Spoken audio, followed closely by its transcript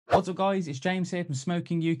What's up guys, it's James here from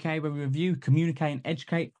Smoking UK, where we review, communicate and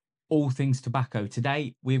educate all things tobacco.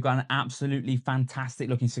 Today we've got an absolutely fantastic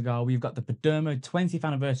looking cigar. We've got the Perdomo 20th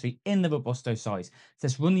anniversary in the Robusto size. So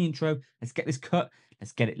let's run the intro, let's get this cut,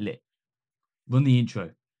 let's get it lit. Run the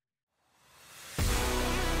intro.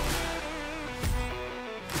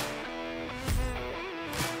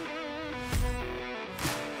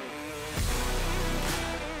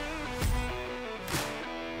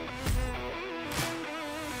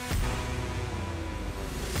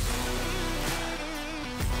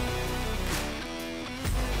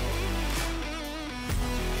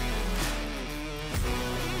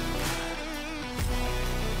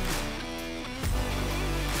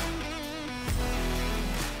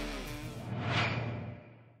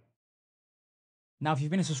 Now, if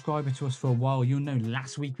you've been a subscriber to us for a while, you'll know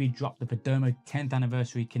last week we dropped the Perdomo 10th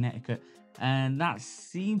Anniversary Connecticut, and that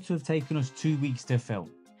seemed to have taken us 2 weeks to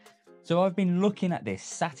film. So I've been looking at this,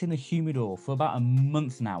 sat in the humidor for about a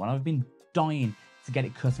month now, and I've been dying to get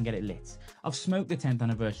it cut and get it lit. I've smoked the 10th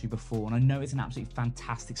anniversary before, and I know it's an absolutely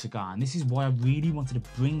fantastic cigar, and this is why I really wanted to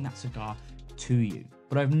bring that cigar to you.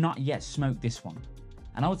 But I've not yet smoked this one.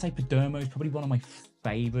 And I would say Perdomo is probably one of my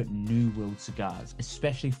favorite New World cigars,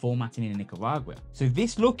 especially formatting in Nicaragua. So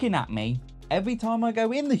this looking at me, every time I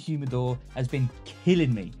go in the humidor, has been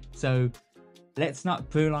killing me. So let's not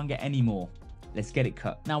prolong it anymore. Let's get it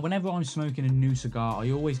cut. Now, whenever I'm smoking a new cigar,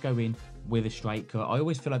 I always go in with a straight cut. I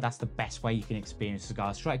always feel like that's the best way you can experience a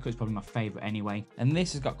cigar. Straight cut is probably my favorite anyway. And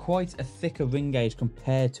this has got quite a thicker ring gauge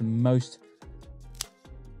compared to most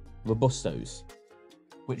Robustos,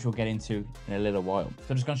 which we'll get into in a little while. So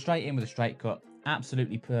I'm just going straight in with a straight cut.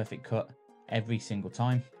 Absolutely perfect cut every single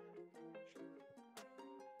time.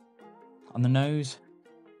 On the nose,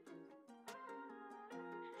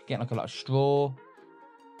 getting like a lot of straw.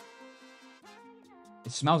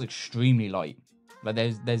 It smells extremely light. Like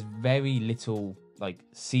there's very little like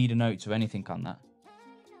cedar notes or anything on that.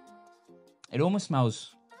 It almost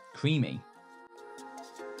smells creamy.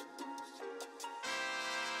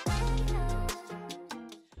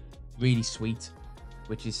 Really sweet,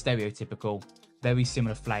 which is stereotypical. Very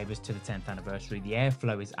similar flavors to the 10th anniversary. The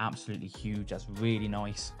airflow is absolutely huge. That's really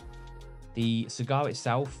nice. The cigar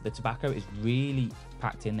itself, the tobacco, is really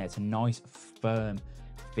packed in there. It's a nice, firm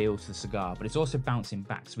feel to the cigar, but it's also bouncing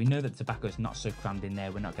back. So we know that the tobacco is not so crammed in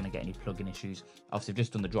there. We're not going to get any plug-in issues. Obviously, I've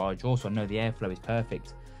just done the dry draw, so I know the airflow is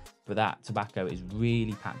perfect. But that tobacco is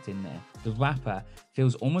really packed in there. The wrapper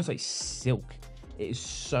feels almost like silk. It is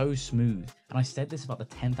so smooth. And I said this about the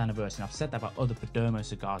 10th anniversary, and I've said that about other Perdomo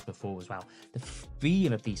cigars before as well. The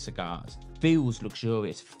feel of these cigars feels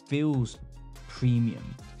luxurious, feels premium,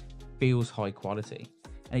 feels high quality.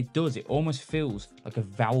 And it does, it almost feels like a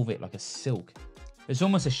velvet, like a silk. It's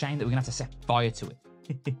almost a shame that we're gonna have to set fire to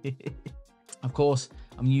it. Of course,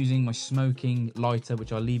 I'm using my smoking lighter,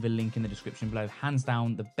 which I'll leave a link in the description below. Hands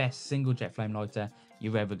down, the best single jet flame lighter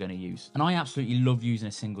you're ever gonna use. And I absolutely love using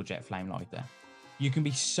a single jet flame lighter. You can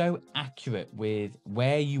be so accurate with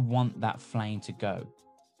where you want that flame to go.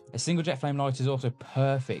 A single jet flame lighter is also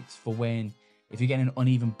perfect for if you're getting an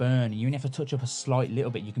uneven burn and you only have to touch up a slight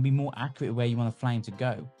little bit, you can be more accurate where you want the flame to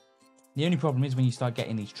go. The only problem is when you start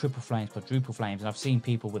getting these triple flames, quadruple flames, and I've seen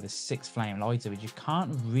people with a 6 flame lighter, which you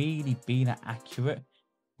can't really be that accurate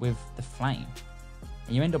with the flame.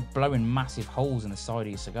 And you end up blowing massive holes in the side of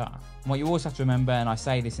your cigar. And what you always have to remember, and I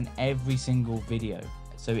say this in every single video,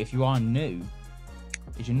 so if you are new,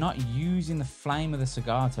 is you're not using the flame of the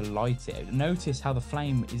cigar to light it. Notice how the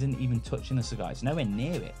flame isn't even touching the cigar. It's nowhere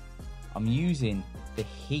near it. I'm using the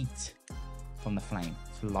heat from the flame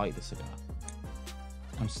to light the cigar.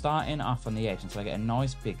 I'm starting off on the edge until I get a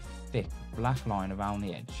nice big thick black line around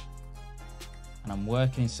the edge. And I'm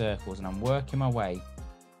working in circles and I'm working my way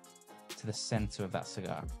to the center of that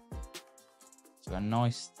cigar. So a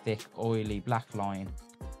nice thick oily black line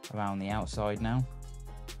around the outside now.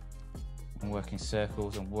 And work in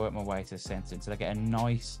circles and work my way to the center until I get a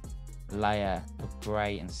nice layer of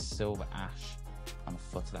grey and silver ash on the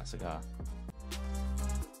foot of that cigar.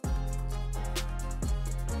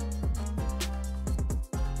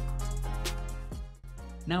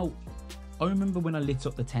 Now, I remember when I lit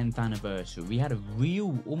up the 10th anniversary, we had a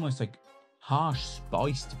real, almost like harsh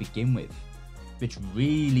spice to begin with, which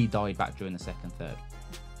really died back during the second, third.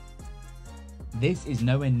 This is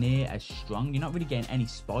nowhere near as strong. You're not really getting any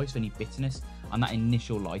spice or any bitterness on that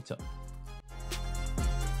initial light up.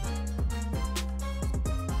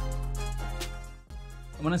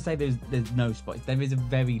 And when I say there's no spice, there is a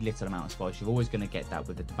very little amount of spice. You're always going to get that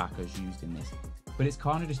with the tobaccos used in this. but it's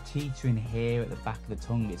kind of just teetering here at the back of the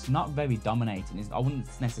tongue. It's not very dominating. I wouldn't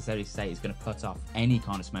necessarily say it's going to put off any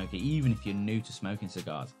kind of smoker, even if you're new to smoking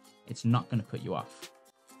cigars. It's not going to put you off.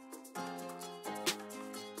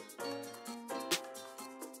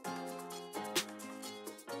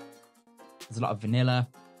 There's a lot of vanilla,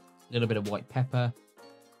 a little bit of white pepper.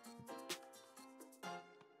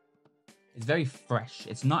 It's very fresh.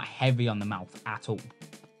 It's not heavy on the mouth at all.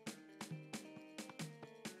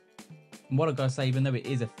 And what I've got to say, even though it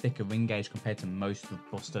is a thicker ring gauge compared to most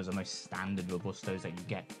Robustos or most standard Robustos that you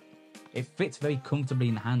get, it fits very comfortably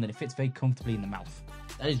in the hand and it fits very comfortably in the mouth.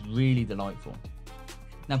 That is really delightful.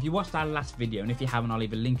 Now, if you watched our last video, and if you haven't, I'll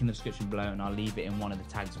leave a link in the description below and I'll leave it in one of the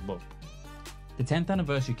tags above. The 10th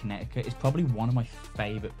Anniversary Connecticut is probably one of my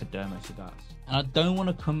favourite Perdomo cigars. And I don't want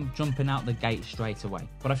to come jumping out the gate straight away,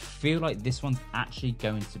 but I feel like this one's actually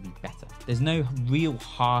going to be better. There's no real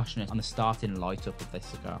harshness on the starting light up of this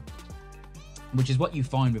cigar, which is what you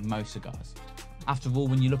find with most cigars. After all,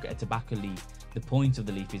 when you look at a tobacco leaf, the point of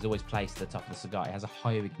the leaf is always placed at the top of the cigar. It has a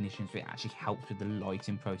higher ignition, so it actually helps with the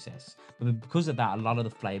lighting process. But because of that, a lot of the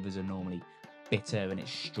flavours are normally bitter and it's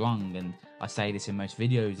strong. And I say this in most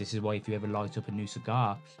videos, this is why if you ever light up a new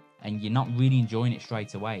cigar and you're not really enjoying it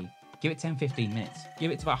straight away, give it 10-15 minutes.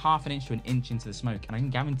 Give it to about half an inch to an inch into the smoke, and I can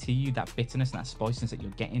guarantee you that bitterness and that spiciness that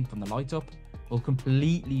you're getting from the light up will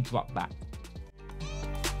completely drop back.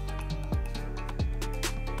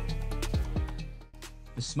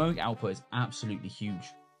 The smoke output is absolutely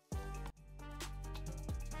huge.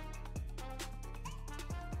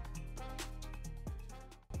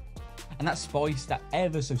 And that spice, that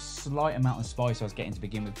ever so slight amount of spice I was getting to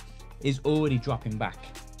begin with, is already dropping back.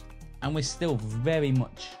 And we're still very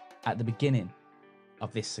much at the beginning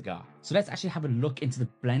of this cigar. So let's actually have a look into the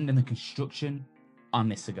blend and the construction on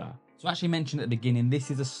this cigar. So I actually mentioned at the beginning, this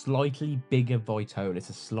is a slightly bigger Vitola. It's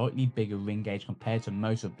a slightly bigger ring gauge compared to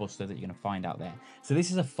most Robusto that you're going to find out there. So this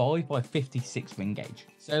is a 5x56 ring gauge.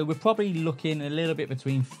 So we're probably looking a little bit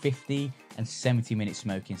between 50 and 70 minute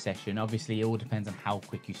smoking session. Obviously, it all depends on how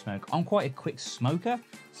quick you smoke. I'm quite a quick smoker,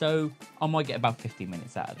 so I might get about 50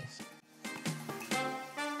 minutes out of this.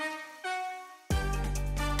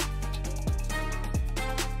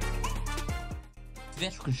 The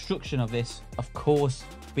actual construction of this, of course,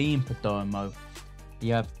 being Perdomo,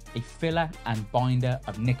 you have a filler and binder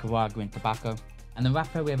of Nicaraguan tobacco, and the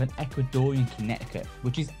wrapper we have an Ecuadorian Connecticut,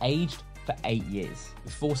 which is aged for 8 years,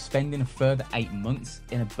 before spending a further 8 months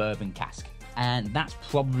in a bourbon cask. And that's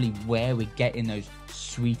probably where we're getting those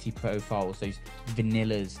sweety profiles, those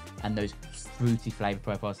vanillas, and those fruity flavour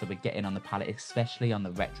profiles that we're getting on the palate, especially on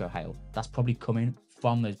the retrohale. That's probably coming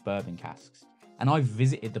from those bourbon casks. And I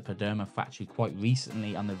visited the Perdomo factory quite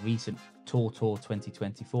recently on the recent Tour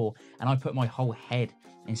 2024, and I put my whole head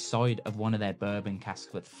inside of one of their bourbon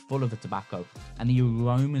casks that's full of the tobacco, and the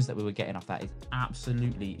aromas that we were getting off that is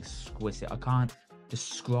absolutely exquisite. I can't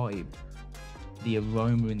describe the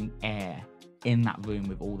aroma in the air in that room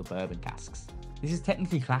with all the bourbon casks. This is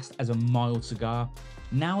technically classed as a mild cigar.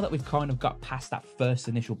 Now that we've kind of got past that first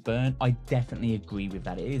initial burn, I definitely agree with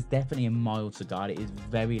that. It is definitely a mild cigar. It is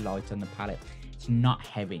very light on the palate. It's not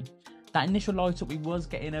heavy. That initial light up, we was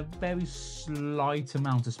getting a very slight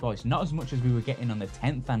amount of spice, not as much as we were getting on the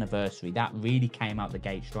 10th anniversary. That really came out the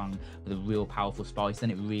gate strong with a real powerful spice, then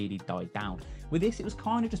it really died down. With this, it was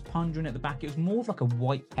kind of just pondering at the back. It was more of like a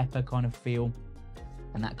white pepper kind of feel,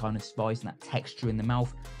 and that kind of spice and that texture in the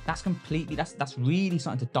mouth. That's really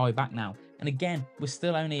starting to die back now. And again, we're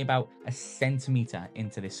still only about a centimetre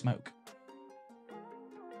into this smoke.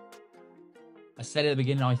 I said at the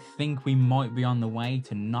beginning, I think we might be on the way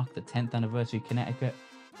to knock the 10th Anniversary Connecticut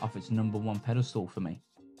off its #1 pedestal for me,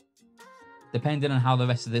 depending on how the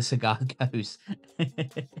rest of this cigar goes.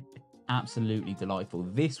 Absolutely delightful.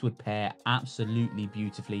 This would pair absolutely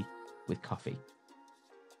beautifully with coffee.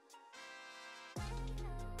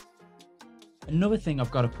 Another thing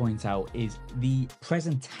I've got to point out is the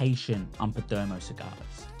presentation on Perdomo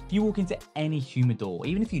cigars. If you walk into any humidor,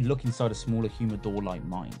 even if you look inside a smaller humidor like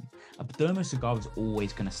mine, a Perdomo cigar is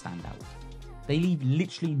always going to stand out. They leave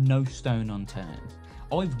literally no stone unturned.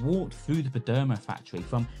 I've walked through the Perdomo factory,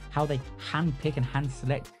 from how they hand pick and hand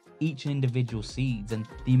select each individual seeds, and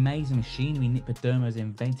the amazing machinery Nick Perdomo has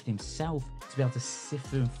invented himself to be able to sift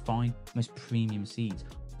through and find the most premium seeds,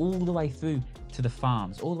 all the way through to the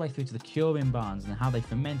farms, all the way through to the curing barns and how they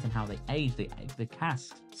ferment and how they age the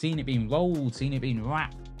cask, seeing it being rolled, seeing it being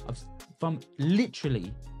wrapped. From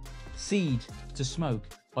literally seed to smoke,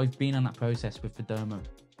 I've been on that process with Perdomo,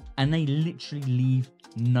 and they literally leave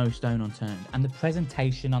no stone unturned. And the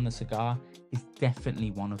presentation on the cigar is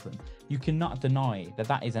definitely one of them. You cannot deny that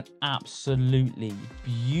that is an absolutely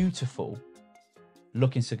beautiful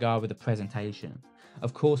looking cigar with the presentation.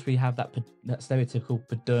 Of course, we have that stereotypical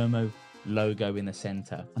Perdomo logo in the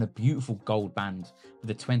center and a beautiful gold band with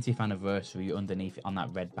the 20th anniversary underneath it on that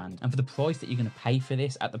red band. And for the price that you're going to pay for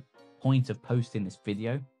this at the point of posting this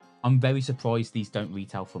video, I'm very surprised these don't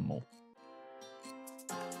retail for more.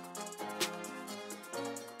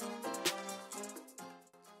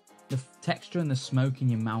 The texture and the smoke in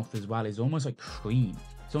your mouth as well is almost like cream.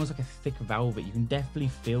 It's almost like a thick velvet. You can definitely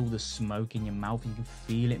feel the smoke in your mouth. You can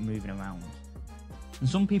feel it moving around. And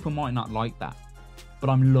some people might not like that, but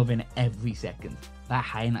I'm loving every second. That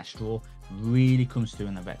hay and that straw really comes through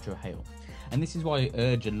in the retrohale. And this is why I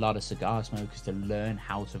urge a lot of cigar smokers to learn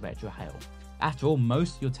how to retrohale. After all,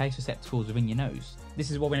 most of your taste receptacles are in your nose.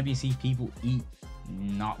 This is why whenever you see people eat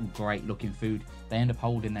not great looking food, they end up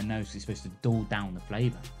holding their nose because it's supposed to dull down the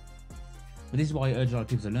flavour. But this is why I urge a lot of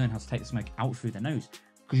people to learn how to take the smoke out through their nose,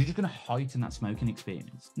 because you're just going to heighten that smoking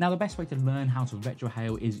experience. Now, the best way to learn how to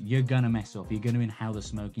retrohale is you're going to mess up. You're going to inhale the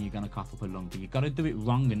smoke and you're going to cough up a lung, but you've got to do it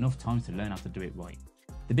wrong enough times to learn how to do it right.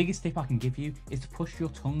 The biggest tip I can give you is to push your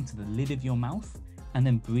tongue to the lid of your mouth and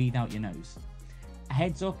then breathe out your nose. A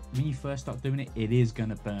heads up, when you first start doing it, it is going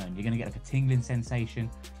to burn. You're going to get like a tingling sensation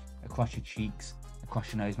across your cheeks,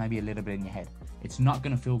 across your nose, maybe a little bit in your head. It's not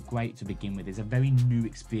going to feel great to begin with. It's a very new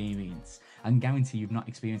experience. I can guarantee you've not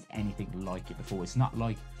experienced anything like it before. It's not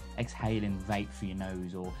like exhaling vape through your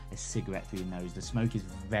nose or a cigarette through your nose. The smoke is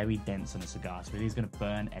very dense on a cigar, so it is going to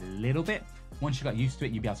burn a little bit. Once you got used to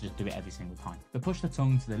it, you'll be able to just do it every single time. But push the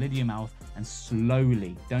tongue to the lid of your mouth and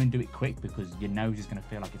slowly, don't do it quick because your nose is going to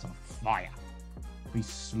feel like it's on fire. Breathe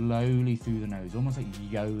slowly through the nose, almost like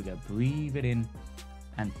yoga. Breathe it in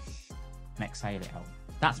and exhale it out.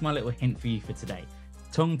 That's my little hint for you for today.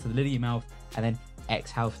 Tongue to the lid of your mouth and then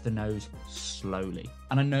exhale through the nose slowly.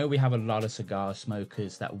 And I know we have a lot of cigar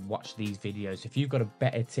smokers that watch these videos. If you've got a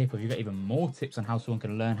better tip, or if you've got even more tips on how someone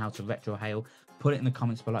can learn how to retrohale, put it in the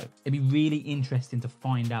comments below. It'd be really interesting to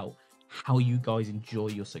find out how you guys enjoy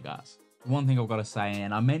your cigars. One thing I've got to say,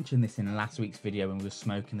 and I mentioned this in last week's video when we were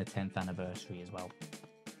smoking the 10th anniversary as well,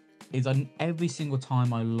 is on every single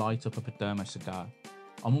time I light up a Perdomo cigar,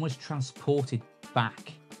 I'm almost transported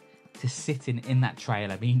back to sitting in that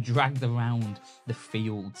trailer, being dragged around the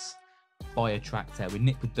fields by a tractor with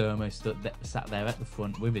Nick Perdomo sat there at the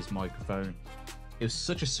front with his microphone. It was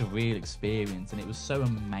such a surreal experience and it was so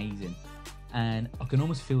amazing. And I can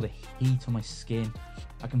almost feel the heat on my skin.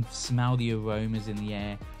 I can smell the aromas in the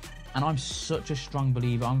air. And I'm such a strong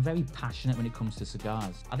believer. I'm very passionate when it comes to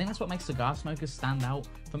cigars. I think that's what makes cigar smokers stand out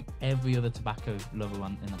from every other tobacco lover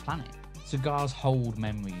on the planet. Cigars hold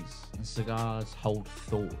memories and cigars hold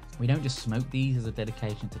thoughts. We don't just smoke these as a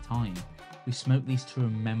dedication to time. We smoke these to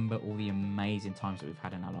remember all the amazing times that we've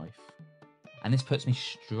had in our life. And this puts me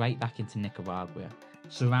straight back into Nicaragua,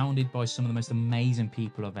 surrounded by some of the most amazing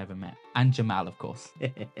people I've ever met. And Jamal, of course.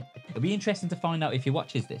 It'll be interesting to find out if he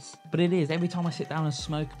watches this. But it is, every time I sit down and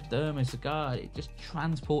smoke a Perdomo cigar, it just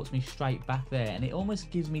transports me straight back there. And it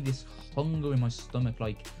almost gives me this hunger in my stomach,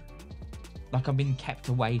 like I've been kept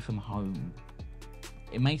away from home.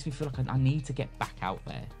 It makes me feel like I need to get back out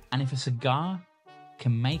there. And if a cigar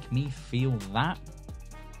can make me feel that,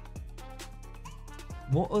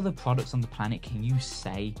 what other products on the planet can you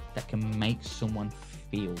say that can make someone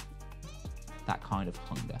feel that kind of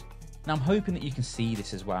hunger? Now, I'm hoping that you can see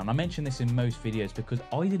this as well. And I mention this in most videos because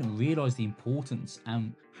I didn't realize the importance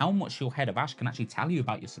and how much your head of ash can actually tell you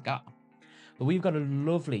about your cigar. But we've got a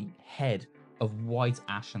lovely head of white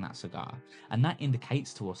ash in that cigar, and that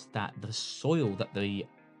indicates to us that the soil that the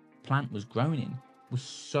plant was grown in was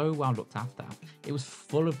so well looked after. It was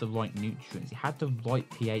full of the right nutrients, it had the right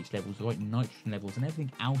pH levels, the right nitrogen levels, and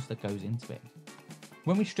everything else that goes into it.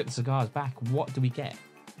 When we strip the cigars back, what do we get?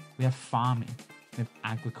 We have farming, we have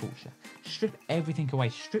agriculture. Strip everything away,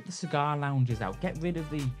 strip the cigar lounges out, get rid of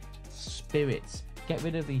the spirits, get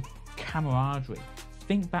rid of the camaraderie.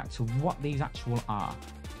 Think back to what these actual are.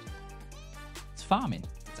 Farming,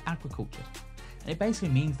 it's agriculture. And it basically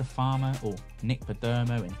means the farmer, or Nick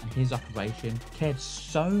Perdomo and his operation, cared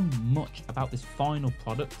so much about this final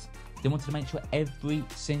product. They wanted to make sure every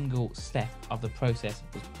single step of the process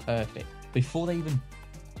was perfect before they even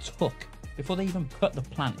put the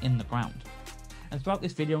plant in the ground. And throughout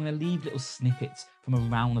this video, I'm going to leave little snippets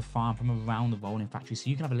from around the farm, from around the rolling factory, so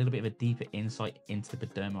you can have a little bit of a deeper insight into the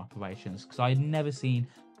Perdomo operations, because I had never seen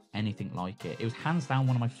anything like it. It was hands down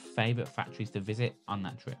one of my favorite factories to visit on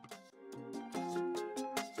that trip.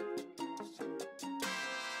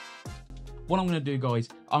 What I'm going to do, guys,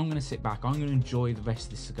 I'm going to sit back, I'm going to enjoy the rest of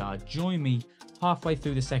this cigar. Join me halfway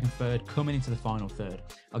through the second third, coming into the final third.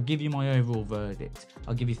 I'll give you my overall verdict.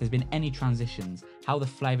 I'll give you if there's been any transitions, how the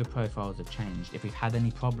flavor profiles have changed, if we've had any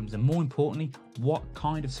problems, and more importantly, what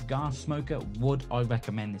kind of cigar smoker would I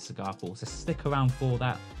recommend this cigar for. So stick around for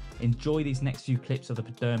that. Enjoy these next few clips of the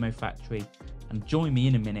Perdomo factory and join me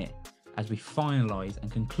in a minute as we finalize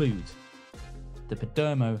and conclude the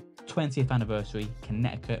Perdomo 20th Anniversary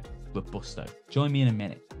Connecticut Robusto. Join me in a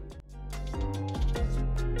minute.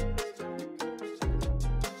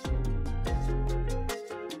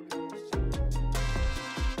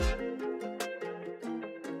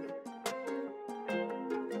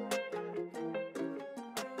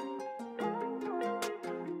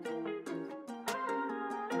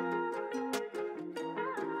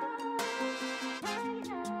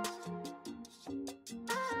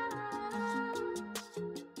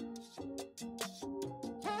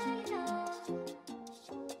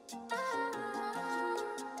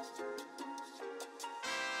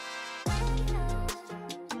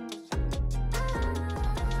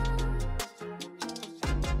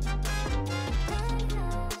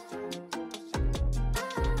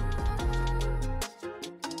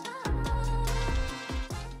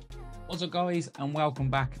 What's up guys, and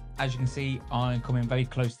welcome back. As you can see, I'm coming very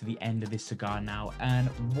close to the end of this cigar now, and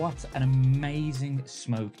what an amazing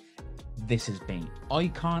smoke this has been. I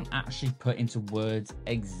can't actually put into words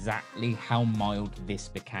exactly how mild this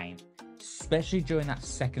became, especially during that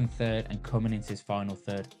second third and coming into this final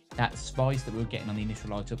third. That spice that we were getting on the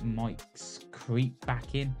initial light up might creep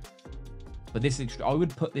back in, but this is, I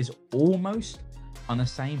would put this almost on the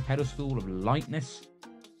same pedestal of lightness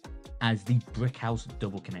as the Brickhouse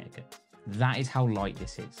Double Connecticut. That is how light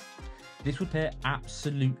this is. This would pair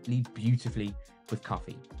absolutely beautifully with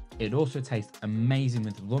coffee. It also tastes amazing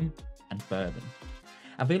with rum and bourbon.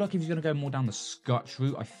 I feel like if you're going to go more down the Scotch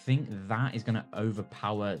route, I think that is going to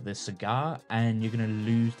overpower the cigar and you're going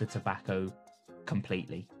to lose the tobacco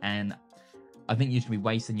completely. And I think you're going to be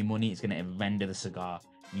wasting your money. It's going to render the cigar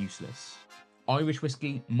useless. Irish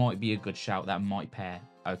whiskey might be a good shout. That might pair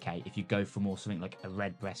okay if you go for more something like a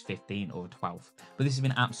Redbreast 15 or a 12. But this has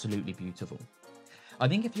been absolutely beautiful. I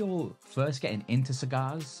think if you're first getting into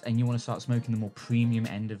cigars and you want to start smoking the more premium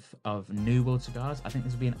end of New World cigars, I think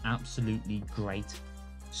this will be an absolutely great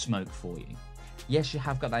smoke for you. Yes, you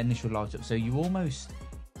have got that initial light up, so you're almost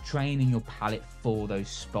training your palate for those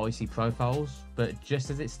spicy profiles, but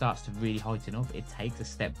just as it starts to really heighten up, it takes a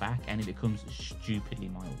step back and it becomes stupidly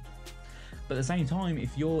mild. But at the same time,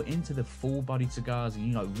 if you're into the full-bodied cigars and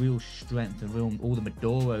you know real strength and real all the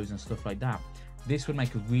Maduros and stuff like that, this would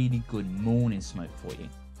make a really good morning smoke for you.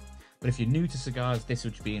 But if you're new to cigars, this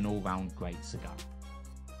would be an all-round great cigar.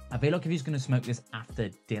 I feel like if you're going to smoke this after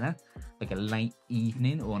dinner, like a late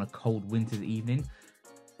evening or on a cold winter's evening,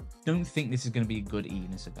 don't think this is going to be a good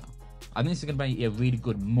evening cigar. I think this is going to be a really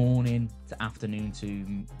good morning to afternoon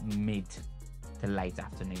to mid to late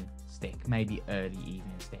afternoon stick, maybe early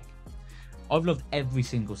evening stick. I've loved every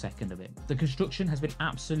single second of it. The construction has been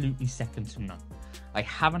absolutely second to none. I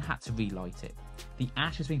haven't had to relight it. The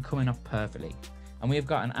ash has been coming off perfectly, and we have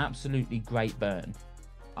got an absolutely great burn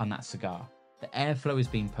on that cigar. The airflow has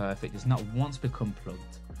been perfect. It's not once become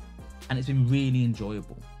plugged, and it's been really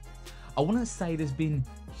enjoyable. I want to say there's been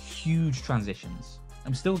huge transitions.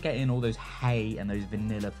 I'm still getting all those hay and those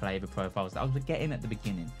vanilla flavor profiles that I was getting at the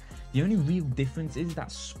beginning. The only real difference is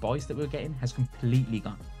that spice that we're getting has completely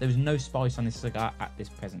gone. There is no spice on this cigar at this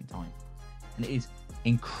present time, and it is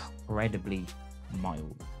incredibly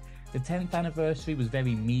mild. The 10th anniversary was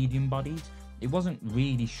very medium bodied. It wasn't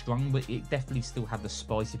really strong, but it definitely still had the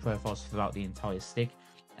spicy profiles throughout the entire stick,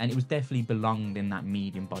 and it was definitely belonged in that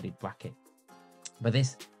medium bodied bracket. But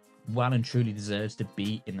this well and truly deserves to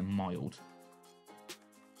be in the mild.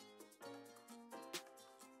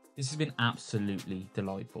 This has been absolutely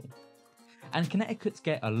delightful. And Connecticut's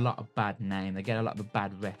get a lot of bad name. They get a lot of a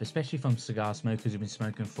bad rep, especially from cigar smokers who've been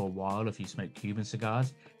smoking for a while. If you smoke Cuban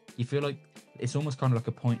cigars, you feel like it's almost kind of like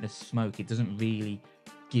a pointless smoke. It doesn't really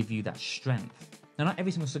give you that strength. Now, not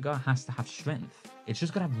every single cigar has to have strength. It's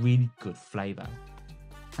just got to have really good flavor.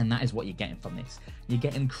 And that is what you're getting from this. You're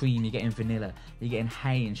getting cream, you're getting vanilla, you're getting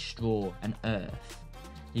hay and straw and earth.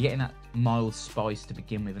 You're getting that mild spice to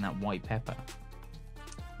begin with and that white pepper.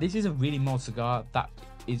 This is a really mild cigar that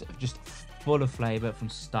is just full of flavor from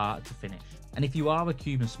start to finish. And if you are a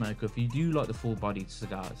Cuban smoker, if you do like the full-bodied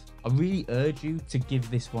cigars, I really urge you to give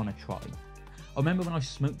this one a try. I remember when I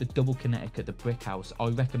smoked the Double Connecticut, the Brickhouse, I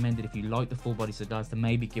recommended if you like the full-bodied cigars to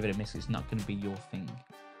maybe give it a miss. It's not going to be your thing.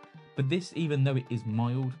 But this, even though it is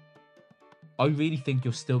mild, I really think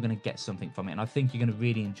you're still going to get something from it. And I think you're going to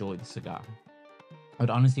really enjoy the cigar. I'd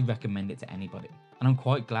honestly recommend it to anybody. And I'm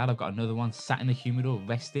quite glad I've got another one sat in the humidor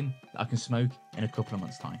resting that I can smoke in a couple of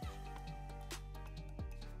months' time.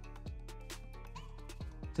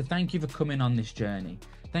 So thank you for coming on this journey.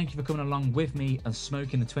 Thank you for coming along with me and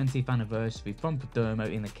smoking the 20th anniversary from Perdomo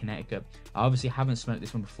in the Connecticut. I obviously haven't smoked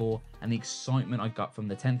this one before, and the excitement I got from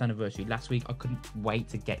the 10th anniversary last week, I couldn't wait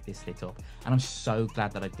to get this lit up. And I'm so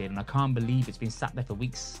glad that I did, and I can't believe it's been sat there for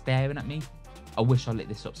weeks staring at me. I wish I lit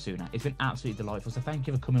this up sooner. It's been absolutely delightful. So thank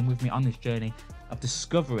you for coming with me on this journey of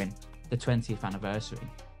discovering the 20th anniversary.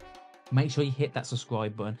 Make sure you hit that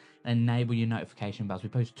subscribe button and enable your notification bells. We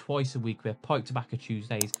post twice a week. We have Pipe Tobacco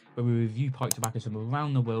Tuesdays, where we review pipe tobaccos from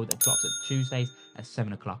around the world. That drops at Tuesdays at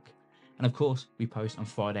 7 o'clock. And of course, we post on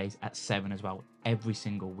Fridays at 7 as well, every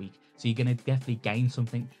single week. So you're going to definitely gain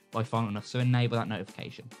something by following us. So enable that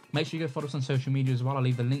notification. Make sure you go follow us on social media as well. I'll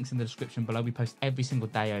leave the links in the description below. We post every single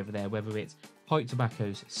day over there, whether it's pipe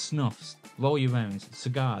tobaccos, snuffs, roll your owns,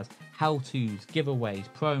 cigars, how-tos, giveaways,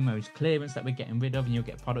 promos, clearance that we're getting rid of, and you'll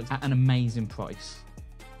get products at an amazing price.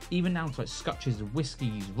 Even down to like scotches,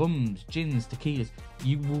 whiskies, rums, gins, tequilas,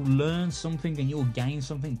 you will learn something and you'll gain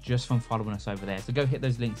something just from following us over there. So go hit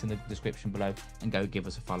those links in the description below and go give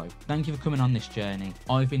us a follow. Thank you for coming on this journey.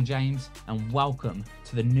 I've been James, and welcome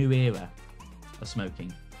to the new era of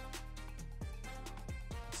smoking.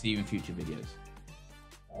 See you in future videos.